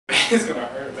It's gonna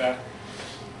hurt, man.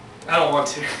 I don't want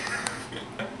to.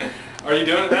 Are you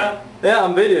doing it now? Yeah,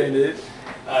 I'm videoing, dude.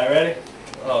 Alright, ready?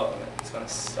 Oh, it's gonna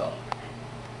suck.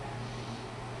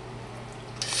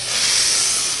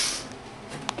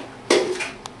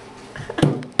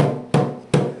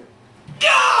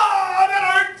 God, that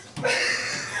hurts!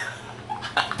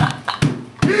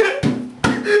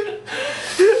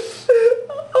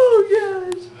 Oh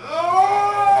gosh.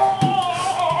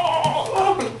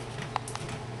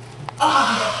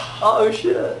 Oh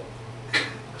shit.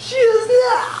 Jesus,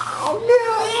 no, no.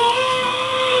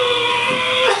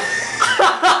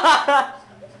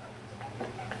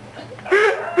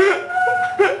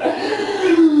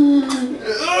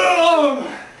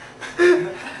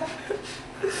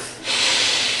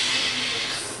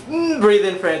 Breathe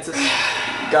in, Francis.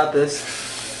 You got this.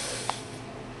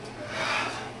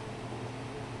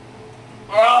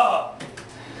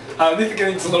 I need to get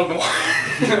into a little bit more.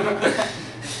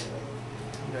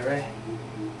 Alright.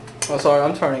 Oh, sorry,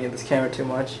 I'm turning at this camera too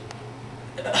much.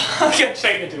 I can't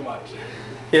shake it too much.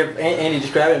 Here, Andy,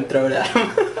 just grab it and throw it at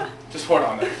him. Just pour it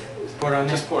on there. Just pour it on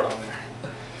there. Just pour it on there.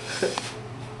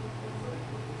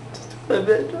 A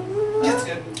bit. That's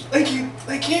good. Thank you.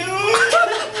 Thank you.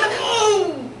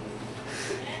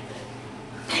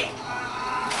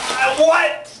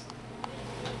 What?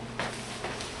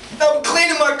 I'm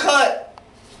cleaning my cut.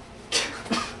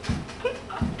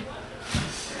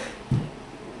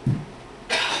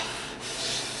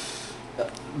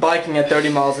 Biking at 30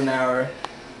 miles an hour.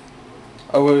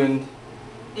 A wound.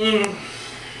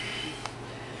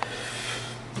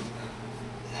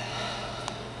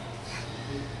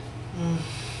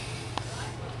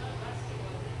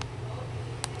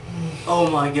 Oh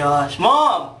my gosh.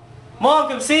 Mom! Mom,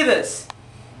 come see this!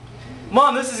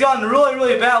 Mom, this has gotten really,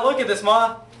 really bad. Look at this,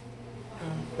 Mom.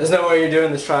 There's no way you're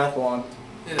doing this triathlon.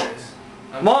 It is.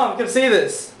 Mom, come see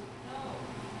this.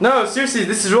 No, seriously,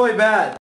 this is really bad.